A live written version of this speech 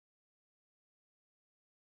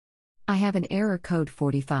I have an error code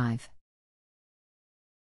 45.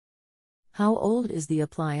 How old is the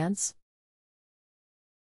appliance?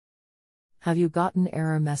 Have you gotten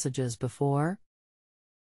error messages before?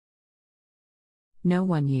 No,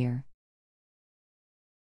 1 year.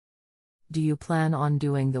 Do you plan on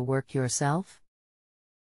doing the work yourself?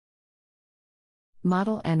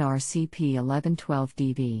 Model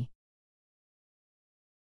nrcp1112-dv.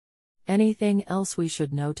 Anything else we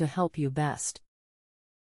should know to help you best?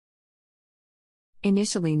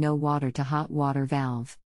 Initially no water to hot water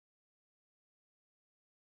valve.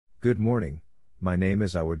 Good morning, my name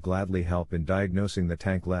is. I would gladly help in diagnosing the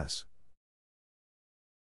tank less.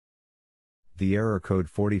 The error code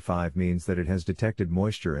 45 means that it has detected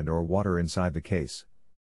moisture and/or water inside the case.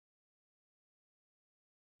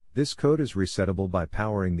 This code is resettable by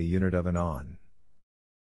powering the unit oven on.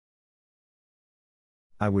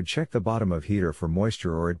 I would check the bottom of heater for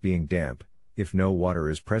moisture or it being damp. If no water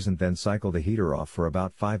is present, then cycle the heater off for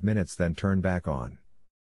about 5 minutes, then turn back on.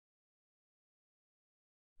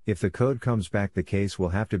 If the code comes back, the case will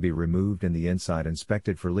have to be removed and the inside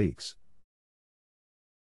inspected for leaks.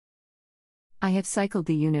 I have cycled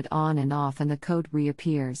the unit on and off and the code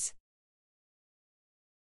reappears.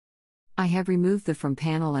 I have removed the from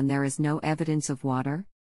panel and there is no evidence of water.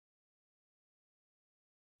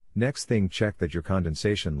 Next thing, check that your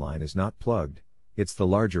condensation line is not plugged. It's the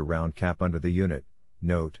larger round cap under the unit.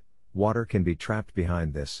 Note, water can be trapped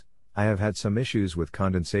behind this. I have had some issues with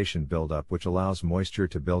condensation buildup, which allows moisture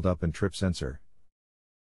to build up and trip sensor.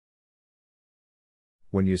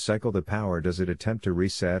 When you cycle the power, does it attempt to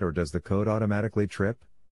reset or does the code automatically trip?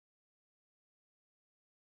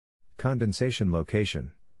 Condensation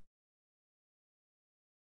location.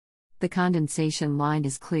 The condensation line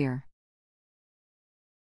is clear.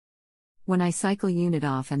 When I cycle unit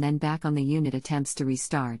off and then back on, the unit attempts to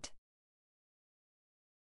restart.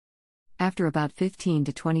 After about 15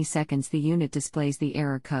 to 20 seconds, the unit displays the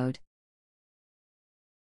error code.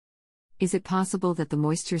 Is it possible that the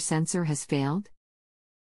moisture sensor has failed?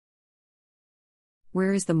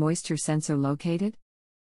 Where is the moisture sensor located?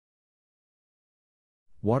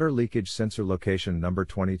 Water leakage sensor location number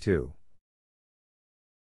 22.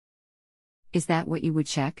 Is that what you would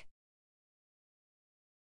check?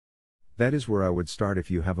 That is where I would start.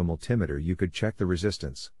 If you have a multimeter, you could check the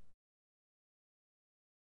resistance.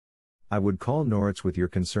 I would call NRCP with your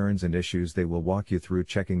concerns and issues. They will walk you through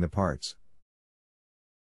checking the parts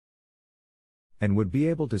and would be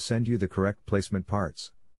able to send you the correct placement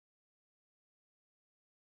parts.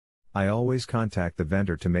 I always contact the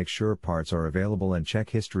vendor to make sure parts are available and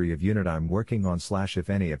check history of unit I'm working on / if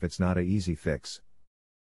any, if it's not an easy fix.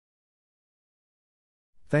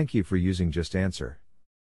 Thank you for using JustAnswer.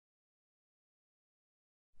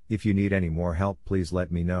 If you need any more help, please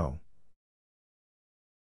let me know.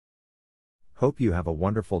 Hope you have a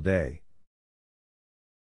wonderful day.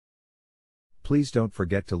 Please don't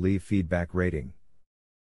forget to leave feedback rating.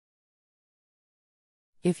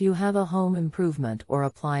 If you have a home improvement or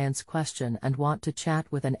appliance question and want to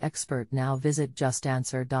chat with an expert, now visit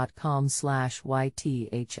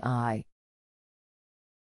justanswer.com/ythi.